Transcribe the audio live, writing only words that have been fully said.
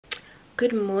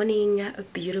Good morning,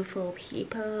 beautiful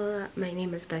people. My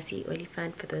name is Basi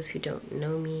Oliphant, for those who don't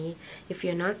know me. If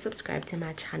you're not subscribed to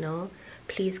my channel,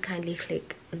 please kindly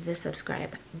click the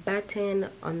subscribe button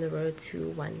on the road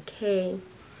to 1K.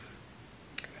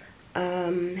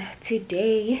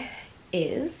 Today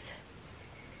is...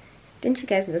 Didn't you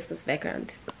guys miss this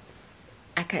background?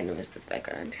 I kind of missed this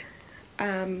background.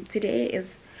 Today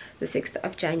is the 6th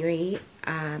of January.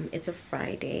 It's a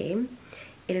Friday.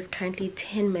 It is currently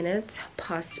 10 minutes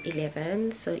past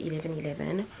 11, so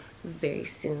 11:11 very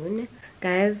soon.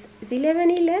 Guys, it's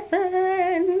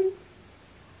 11:11.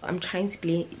 I'm trying to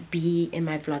be in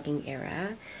my vlogging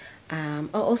era.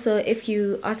 Also, if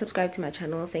you are subscribed to my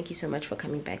channel, thank you so much for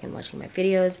coming back and watching my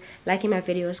videos, liking my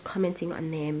videos, commenting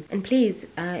on them. And please,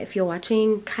 if you're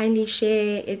watching, kindly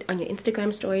share it on your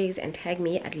Instagram stories and tag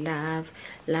me. I'd love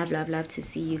to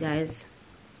see you guys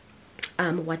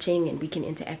watching, and we can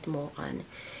interact more on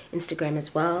Instagram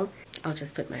as well. I'll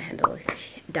just put my handle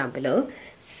down below.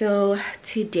 So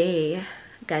today,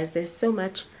 guys, there's so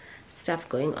much stuff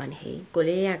going on here.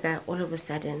 All of a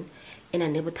sudden in a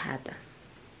neighborhood.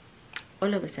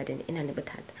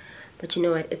 But you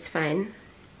know what, it's fine.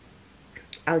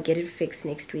 I'll get it fixed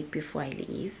next week before I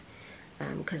leave,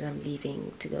 because I'm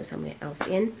leaving to go somewhere else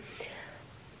in.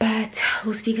 But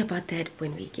we'll speak about that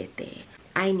when we get there.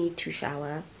 I need to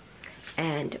shower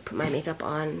and put my makeup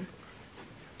on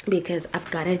because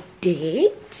I've got a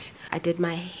date. I did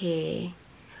my hair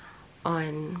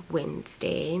on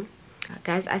Wednesday.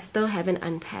 Guys, I still haven't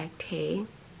unpacked hair.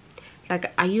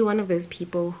 Like, are you one of those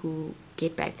people who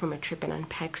get back from a trip and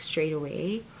unpack straight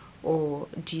away, or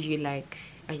are you like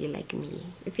me?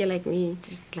 If you're like me,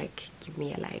 just like give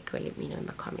me a like or let me know in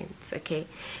the comments, okay?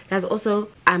 Guys, also,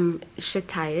 I'm shit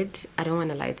tired. I don't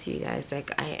want to lie to you guys.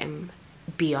 Like, I am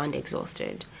beyond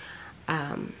exhausted.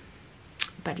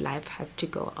 But life has to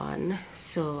go on,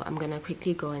 so I'm gonna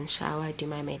quickly go and shower, do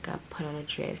my makeup, put on a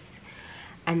dress,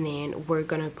 and then we're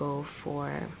gonna go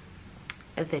for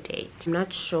the date. I'm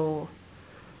not sure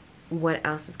what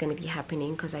else is going to be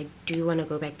happening because I do want to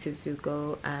go back to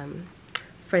XOXO,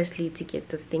 firstly to get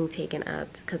this thing taken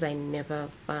out because I never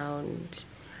found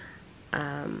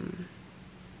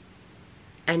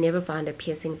a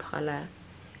piercing parlor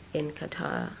in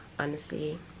Qatar.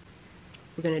 Honestly,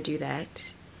 we're gonna do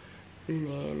that, and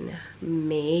then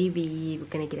maybe we're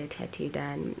gonna get a tattoo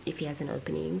done if he has an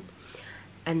opening,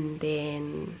 and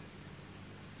then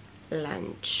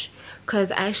lunch,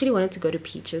 because I actually wanted to go to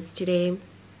Peaches today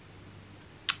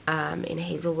in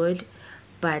Hazelwood,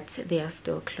 but they are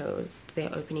still closed.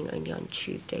 They're opening only on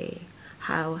Tuesday.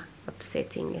 How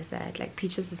upsetting is that? Like,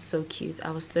 Peaches is so cute.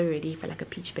 I was so ready for like a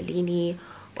peach bellini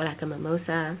or like a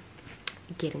mimosa.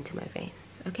 Get into my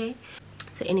veins, okay?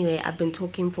 So anyway, I've been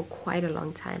talking for quite a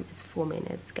long time. It's 4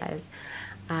 minutes, guys.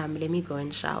 Let me go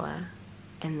and shower,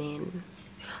 and then...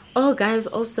 Oh guys,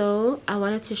 also I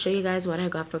wanted to show you guys what I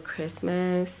got for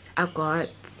Christmas.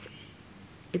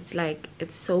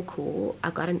 It's so cool.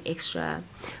 I got an extra,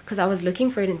 because I was looking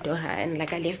for it in Doha, and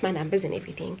like I left my numbers and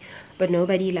everything, but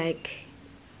nobody like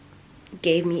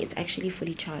gave me. It's actually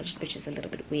fully charged, which is a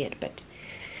little bit weird, but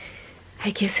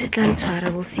I guess it's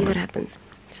Lantwara. We'll see what happens.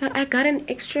 So I got an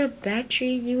extra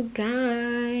battery, you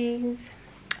guys.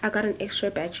 I got an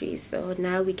extra battery, so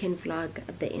now we can vlog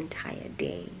the entire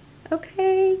day.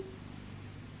 Okay,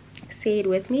 say it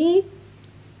with me.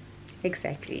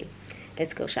 Exactly.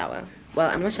 Let's go shower. Well,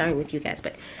 I'm not showering with you guys,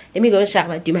 but let me go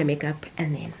shower, do my makeup,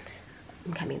 and then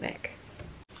I'm coming back.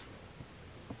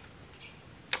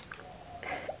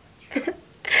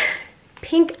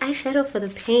 Pink eyeshadow for the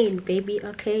pain, baby.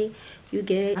 Okay, you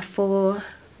get. For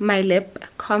my lip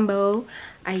combo,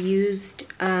 I used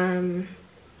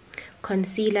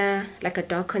concealer, like a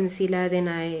dark concealer, then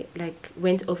I like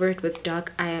went over it with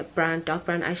dark brown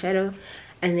eyeshadow,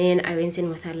 and then I went in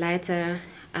with a lighter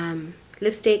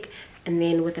lipstick, and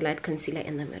then with a light concealer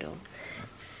in the middle.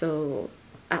 So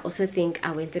I also think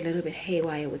I went a little bit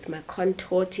haywire with my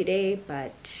contour today,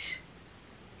 but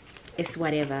it's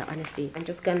whatever. Honestly, I'm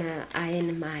just gonna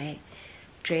iron my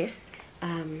dress.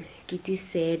 Giti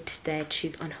said that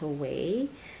she's on her way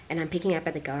and I'm picking up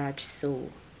at the garage,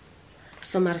 so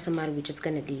somewhere we're just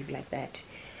gonna leave like that,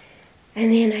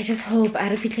 and then I just hope I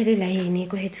don't feel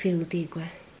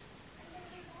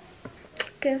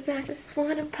because I just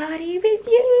want to party with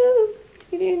you.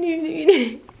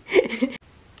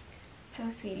 So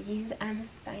sweeties, I'm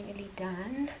finally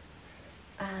done.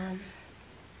 Let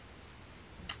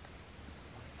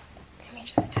me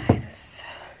just tie this.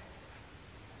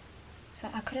 So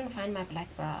I couldn't find my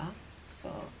black bra, so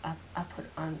I put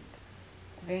on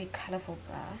a very colorful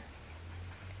bra.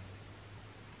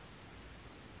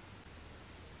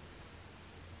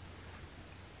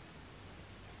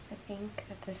 think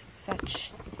that this is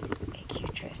such a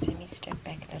cute dress. Let me step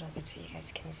back a little bit so you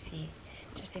guys can see.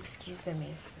 Just excuse the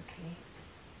mess, okay?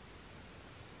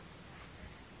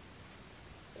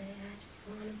 Said I just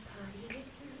wanna party with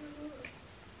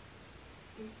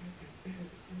you.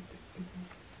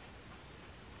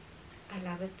 I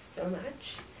love it so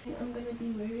much. I'm gonna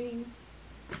be wearing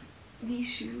these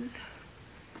shoes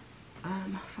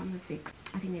from the Fix.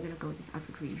 I think they're gonna go with this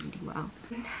outfit really, really well.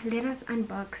 Let us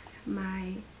unbox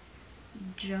my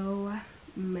Joe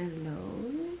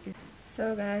Malone.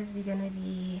 So guys, we're gonna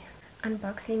be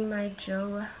unboxing my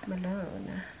Joe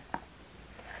Malone.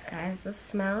 Guys, this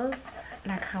smells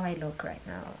like how I look right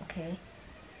now, okay?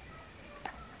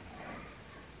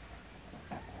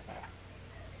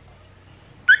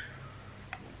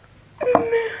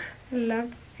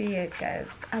 Love to see it, guys.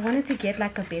 I wanted to get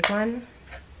like a big one,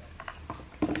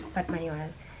 but money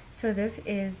wise. So this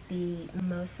is the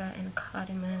mimosa and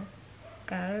cardamom,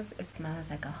 guys. It smells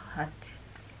like a hot,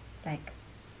 like,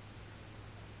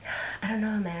 I don't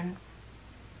know, man.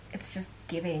 It's just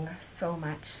giving so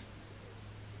much.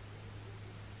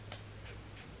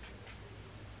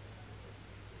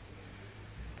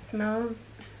 It smells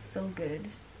so good.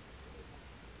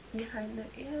 Behind the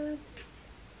ears.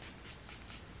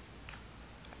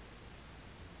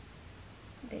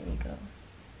 There we go.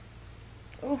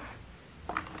 Oh,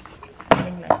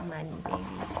 smelling like money, baby.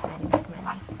 Smelling like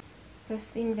money. This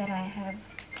thing that I have.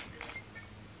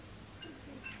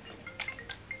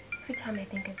 Every time I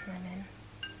think it's my man.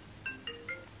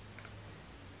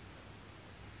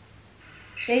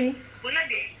 Baby.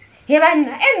 Here man,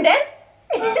 and then.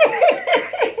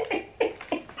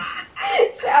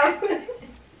 Ciao.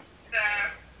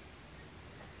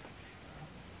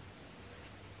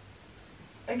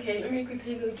 Okay, let me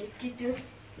quickly go get Gitu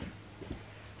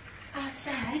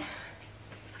outside.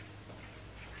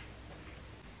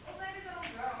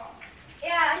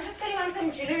 Yeah, I'm just putting on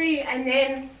some jewelry and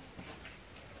then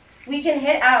we can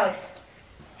head out.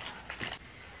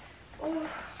 Oh.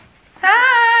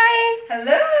 Hi!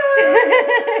 Hello!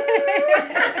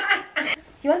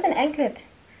 You want an anklet?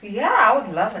 Yeah, I would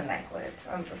love an anklet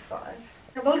on the side.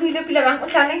 Thank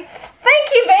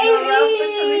you, baby!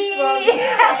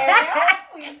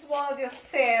 You swallowed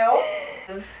yourself.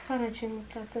 Trying to trim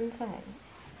it up inside.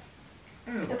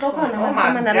 Oh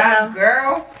my god,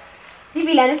 girl.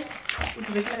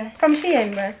 From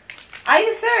Shein, bro. Are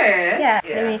you serious? Yeah.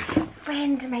 Anyway,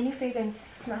 friend, my new fragrance.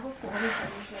 Smells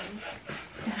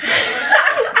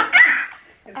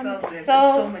It I'm smells good. It's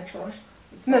so so mature.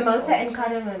 It smells mimosa so and mature.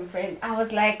 cardamom, friend. I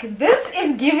was like, this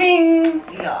is giving.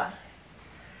 Yeah.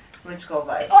 Rich girl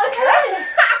vibes.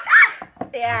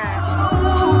 Yeah.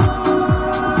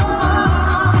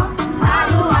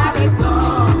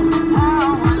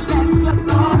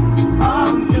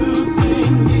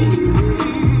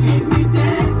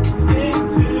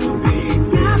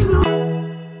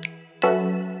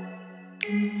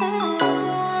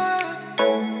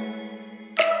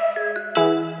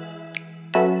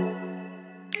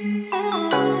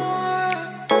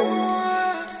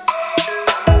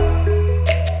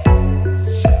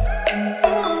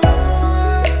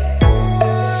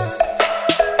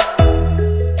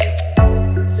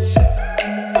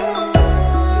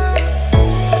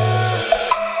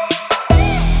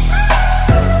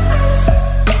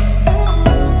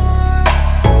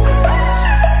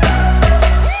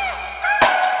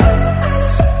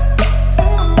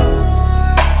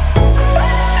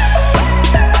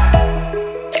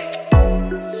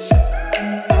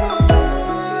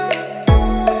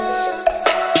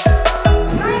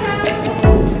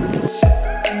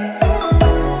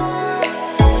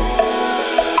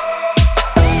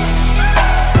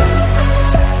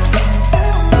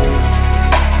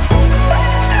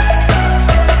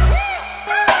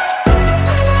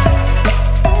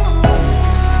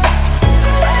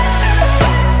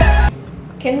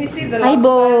 Can we see the Hi, last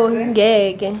bo. size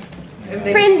Gag. there?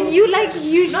 Friend, you like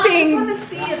huge things. I just want to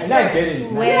see it I first. get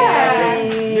it. Wait.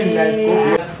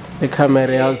 The camera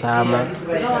else, You don't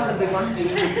want the big one?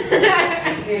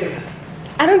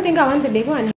 I don't think I want the big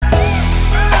one.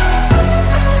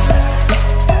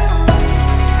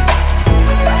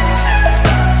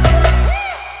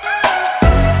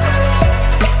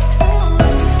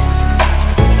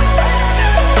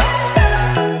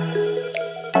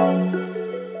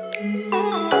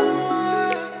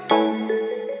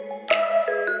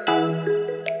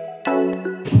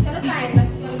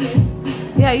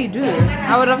 Yeah, you do.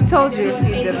 I would have told you if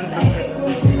you didn't.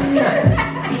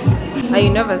 Are you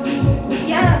nervous?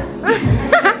 Yeah.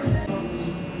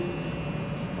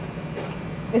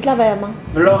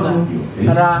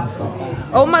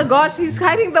 Oh my gosh, he's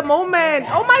hiding the moment.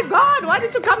 Oh my god, why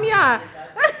did you come here?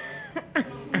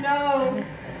 No.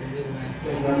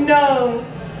 No.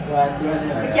 What? He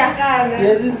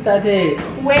hasn't started.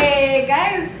 Wait,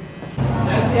 guys.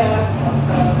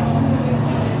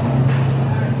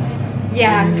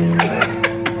 Yeah.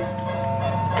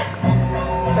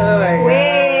 Oh my god.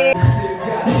 Wait.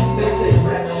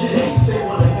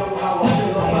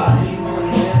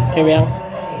 Here we are.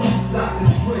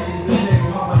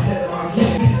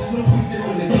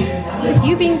 It's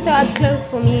you being so up close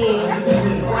for me.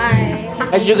 Why?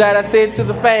 What you gotta say to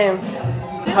the fans?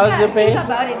 How's the pain? Think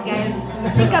about it, guys.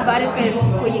 Think about it first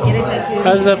before you get a tattoo.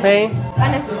 How's the pain?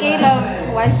 On a scale of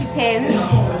 1 to 10,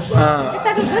 it's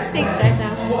like a good 6 right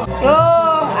now.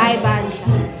 Oh, I bunch.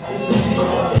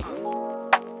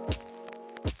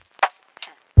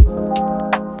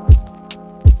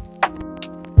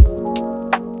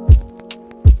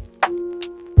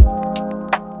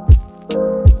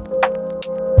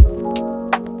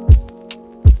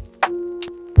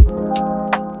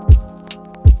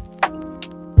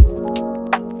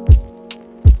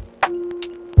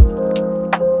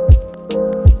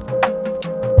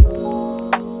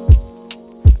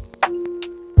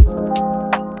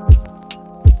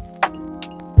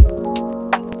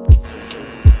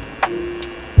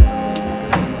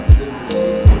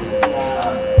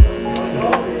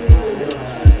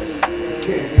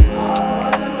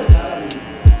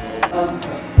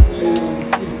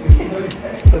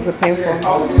 What's the pain for?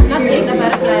 Not getting the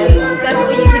butterflies. That's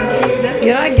what you can do. That's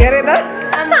You don't get it though?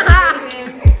 I'm not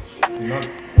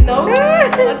No,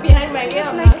 not behind my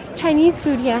ear. Like Chinese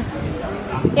food here.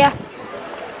 Yeah.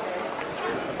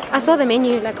 I saw the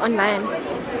menu like online.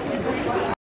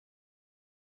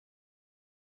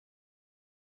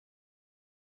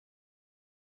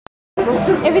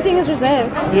 Everything is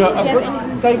reserved. Yeah, I've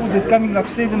got tables is coming like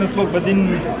 7 o'clock, but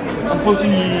then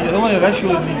unfortunately I don't want to rush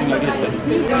you or anything like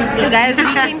that. So guys, we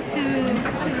came to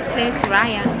this place,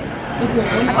 Raya.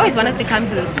 I've always wanted to come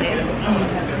to this place.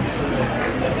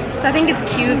 So I think it's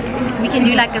cute. We can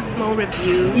do like a small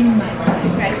review.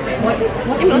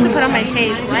 Let me also put on my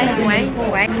shades. Why?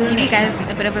 Give you guys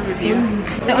a bit of a review.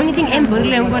 The only thing in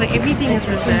Burlington, everything is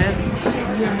reserved.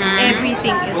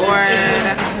 Everything is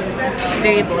reserved.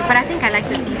 Very bored. But I think I like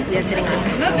the seats we are sitting on.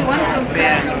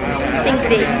 I think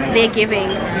they're giving.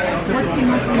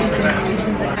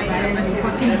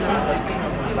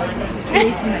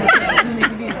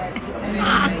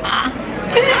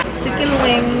 Chicken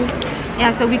wings.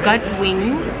 Yeah, so we got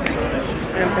wings.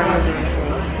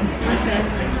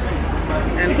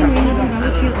 Chicken wings,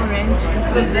 barbecue orange.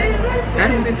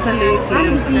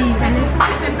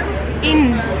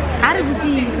 In Arabic.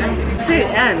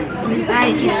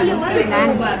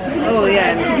 Oh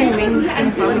yeah. Chicken wings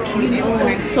and barbecue.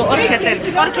 So orketel.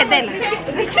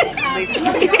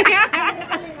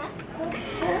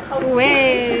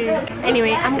 Wait.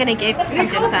 Anyway, I'm gonna get some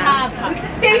dim sum.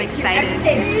 I'm excited.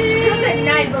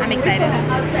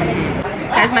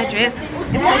 Guys, my dress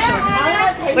is so short.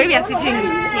 Where we are sitting,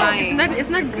 it's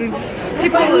not good.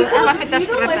 People are fit as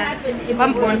strata.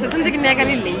 So it's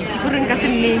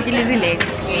something late. Relaxed.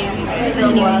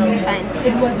 Anyway, it's fine.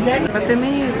 But the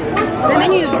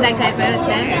menu is like diverse,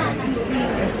 eh?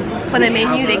 For the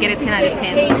menu, they get a 10 out of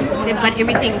 10. They've got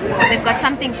everything. They've got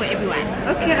something for everyone.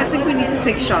 Okay, I think we need to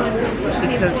take shots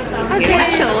because it's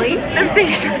getting chilly. Let's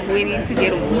take shots. We need to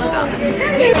get warmed up.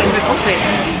 Is it open?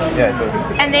 Yeah, it's open.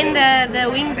 And then the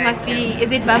wings must be,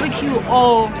 is it barbecue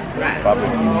or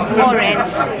Barbecue. or ranch?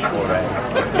 Or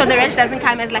ranch. So the ranch doesn't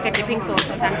come as like a dipping sauce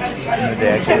or something. They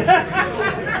actually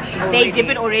They dip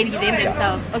it already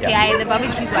themselves. Okay, the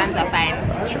barbecues ones are fine.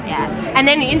 Yeah. And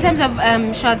then in terms of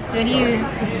shots, what do you?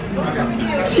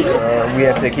 we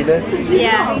have tequilas.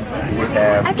 Yeah. We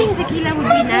have I think tequila would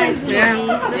be nice for me.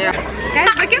 Yeah.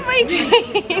 Guys, look at my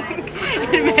drink.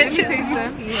 It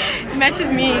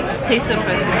matches me. Taste them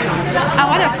first. I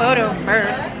want a photo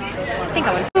first. I think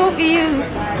I want a photo for you.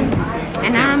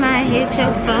 And I'ma hit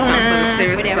your phone up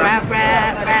with a rap.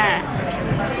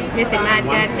 Listen, my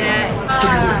dad.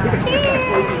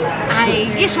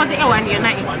 You shot the one, you're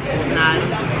not.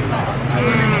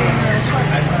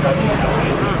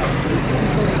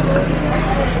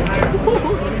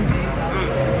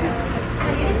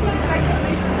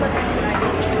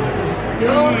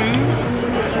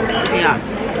 Yeah.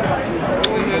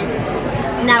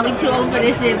 Now we too old for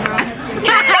this shit, bro.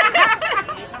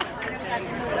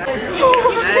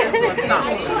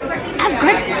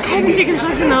 haven't taken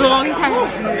shots in a long time.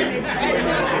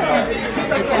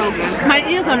 It's so good. My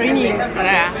ears are ringing.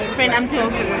 Yeah. Friend, I'm too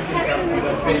old for this.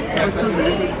 It's so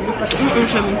delicious.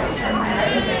 Show me.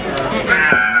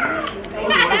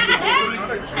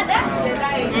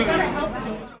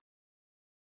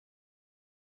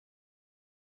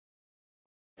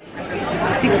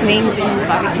 6 wings in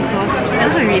barbecue sauce.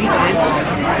 Those are really good. Those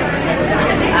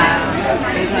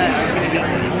are really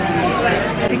good.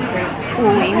 6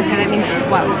 full wings, so that means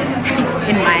 12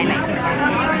 in my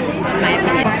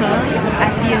opinion. Also, I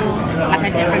feel like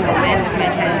a different woman with my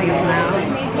tattoos now.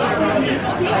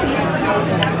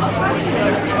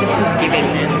 It's just giving,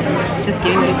 man. It's just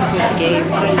giving what it's supposed to give.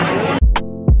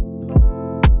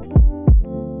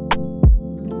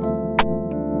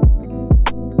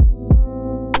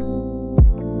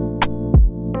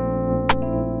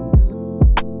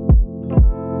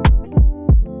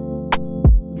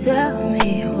 Tell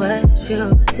me what you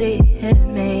see in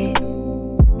me.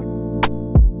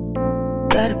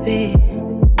 Gotta be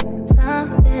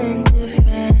something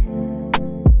different.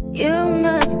 You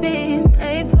must be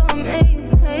made for me.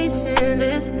 Patience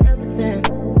is everything.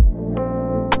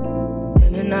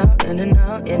 In and out, in and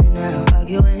out, in and out.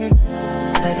 Arguing,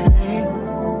 trifling,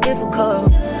 difficult.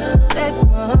 Baby,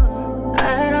 more. I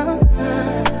don't know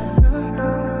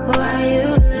why you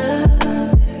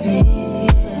love me.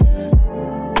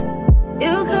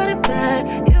 You got it bad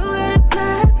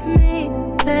for me,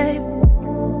 babe.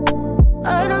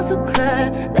 I'm not so glad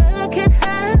that I can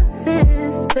have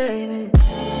this, baby.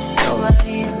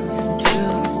 Nobody else,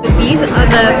 true. These are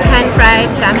the pan-fried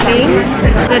dumplings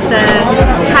with the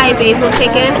Thai basil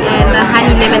chicken and the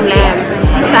honey lemon lamb.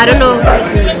 So I don't know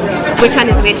which one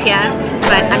is which here,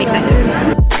 but I'm excited.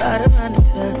 Bottom of the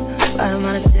dress, bottom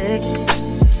of the dick.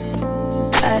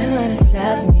 I don't wanna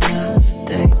slap me up,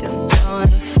 they don't know how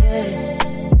to fit.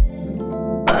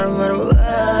 Bottom of the world,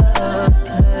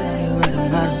 hey, right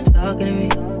about talking to me.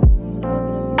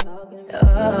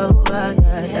 Oh,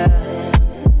 yeah, yeah.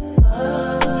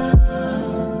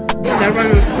 That one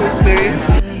was so scary.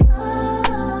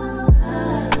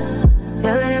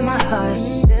 Feel it in my heart,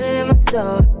 feel it in my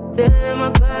soul, feel it in my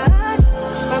body.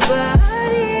 My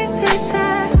body feels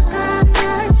like that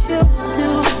you do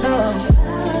know.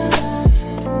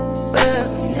 But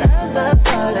we never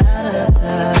fall out of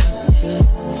love.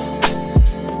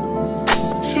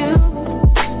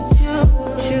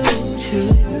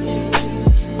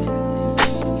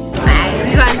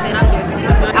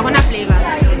 I want a flavor.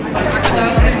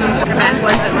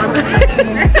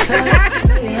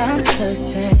 Baby, I'm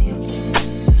trusting you.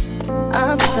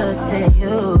 I'm trusting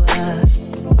you.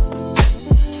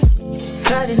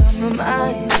 Fighting on my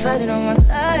mind, fighting on my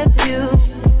life for you.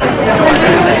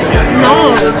 No,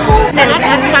 they're not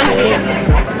as crunchy.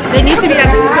 They need to be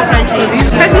like super crunchy.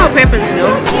 Personal preference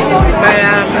though. But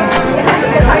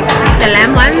the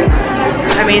lamb ones,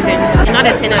 amazing. Not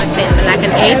a 10 out of 10, but like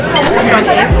an 8, strong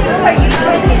 8.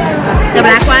 The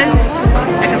black ones,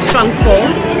 like a strong 4.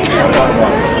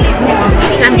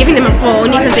 I'm giving them a 4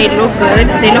 only because they look good.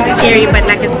 They look scary, but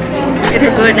like it's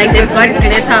good. Like they've got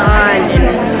glitter on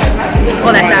and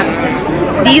all that stuff.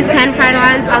 These pan-fried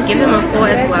ones, I'll give them a 4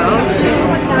 as well.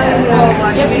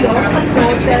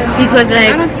 Because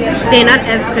like they're not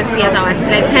as crispy as I want.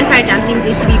 Like pan-fried dumplings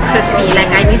need to be crispy. Like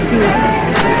I need to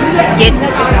get.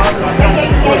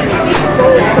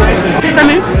 Come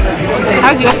in.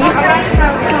 How's your food?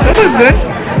 This was good.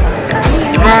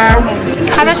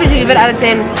 How much would you give it out of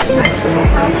 10?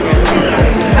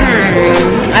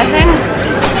 I think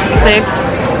 6.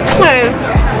 Well,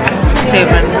 7.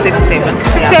 6, 7.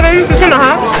 Yeah. 7,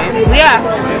 6.5? Yeah.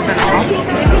 6.5.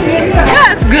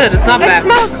 Yeah, it's good. It's not bad. It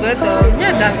smells good though.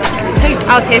 Yeah, it does.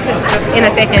 I'll taste it in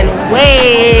a second.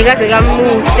 Wait, that's a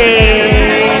move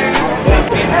there.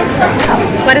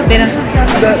 What is better?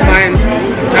 Mine.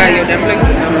 Your dumplings.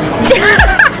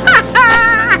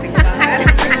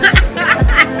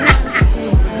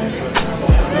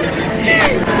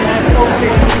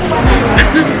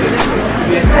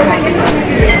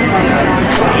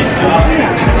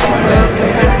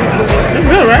 It's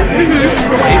good, right?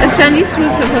 Mm-hmm. Is Chinese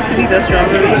food supposed to be the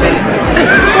strawberry thing?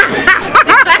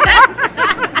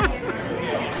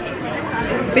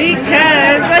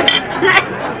 Because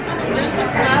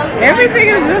everything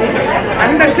is just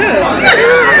undercooked.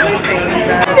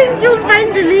 It feels fine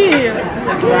to me.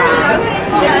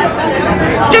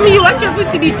 Jimmy, you want your food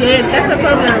to be dead. That's the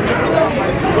problem.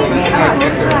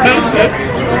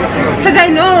 Because I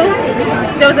know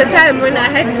there was a time when I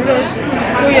had noodles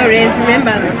for your ends,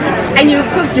 remember? And you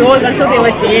cooked yours until they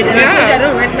were dead. And I told you I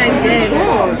don't want mine dead.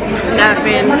 Nah,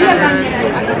 friend.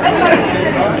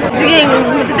 Again,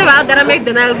 we talk about that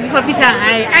McDonald's before Fita.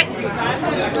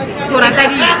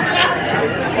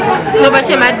 No, but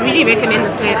Shem, I'd really recommend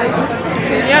this place.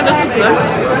 Yeah, this is good.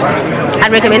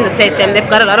 I'd recommend this place, Shem. They've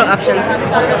got a lot of options.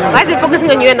 Why is it focusing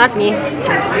on you and not me?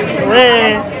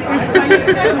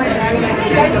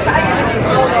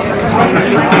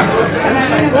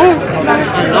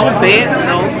 No bad,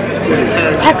 no.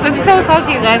 It's so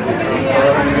salty, you guys.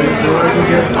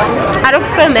 I look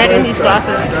so mad in these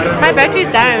glasses. My battery's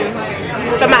down,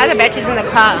 but my other battery's in the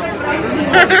car.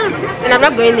 And I'm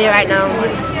not going there right now.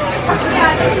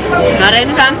 Not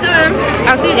anytime soon.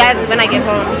 I'll see you guys when I get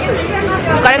home.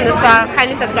 If you got in this far,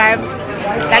 kindly subscribe,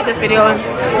 like this video,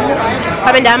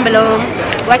 comment down below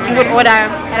what you would order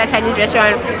at a Chinese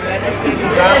restaurant.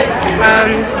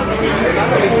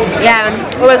 Yeah,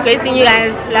 always great seeing you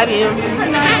guys. Love you.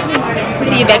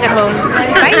 See you back at home.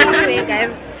 Bye. Anyway,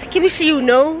 guys, Kibishi, you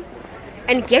know,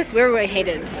 and guess where we're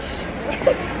headed.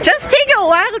 Just take a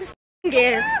wild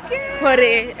guess.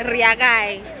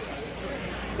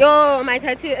 Yo, my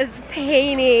tattoo is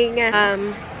paining.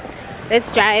 Let's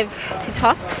drive to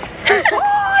Tops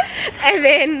and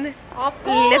then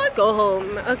let's go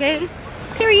home, okay?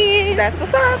 Period. That's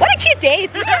what's up. What a cute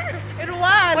date. It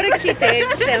was. What a cute date,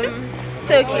 Shem.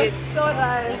 So cute. So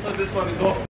nice. Also, this one is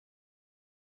off.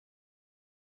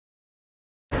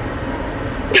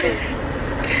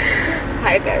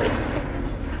 Hi guys.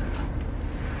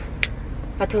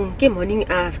 Good morning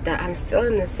after. I'm still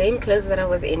in the same clothes that I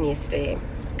was in yesterday.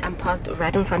 I'm parked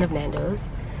right in front of Nando's.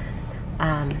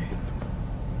 I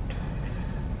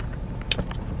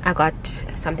got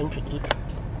something to eat.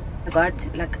 I got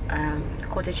like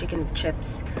quarter chicken with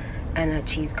chips and a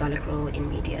cheese garlic roll in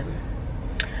medium.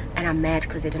 And I'm mad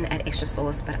because they didn't add extra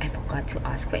sauce, but I forgot to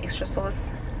ask for extra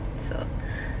sauce. So,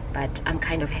 but I'm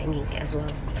kind of hanging as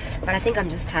well. But I think I'm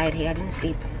just tired here. I didn't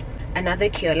sleep. Another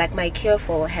cure, like my cure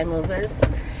for hangovers,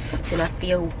 to not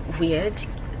feel weird,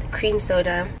 cream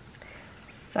soda.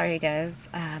 Sorry guys,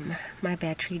 my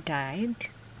battery died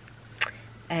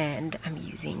and I'm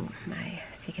using my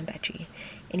second battery.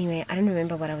 Anyway, I don't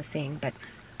remember what I was saying, but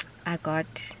I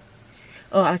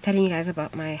was telling you guys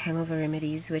about my hangover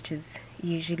remedies, which is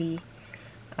usually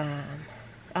I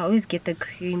always get the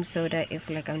cream soda if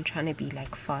like I'm trying to be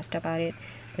like fast about it,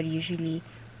 but usually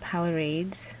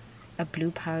Powerades, a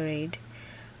blue Powerade,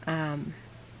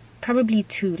 probably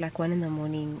two, like one in the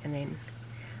morning and then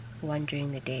one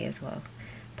during the day as well.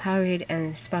 Powerade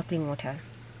and sparkling water,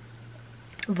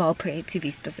 Valpray to be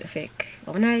specific.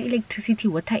 Electricity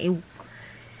water is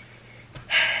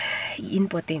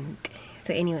important.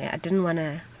 So anyway, I didn't want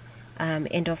to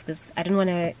end off this. I didn't want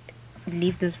to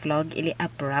leave this vlog really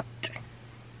abrupt,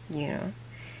 you know.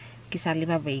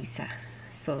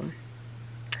 So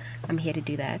I'm here to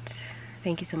do that.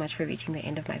 Thank you so much for reaching the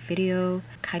end of my video.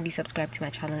 Kindly subscribe to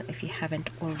my channel if you haven't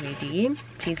already.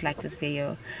 Please like this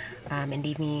video and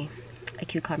leave me a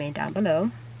cute comment down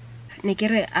below.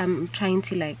 I'm trying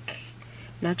to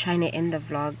not trying to end the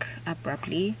vlog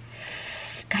abruptly.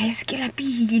 Guys,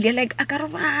 like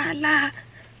akarwala.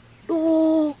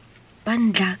 Oh,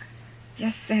 banda.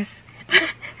 Yes.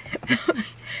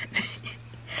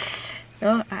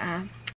 No,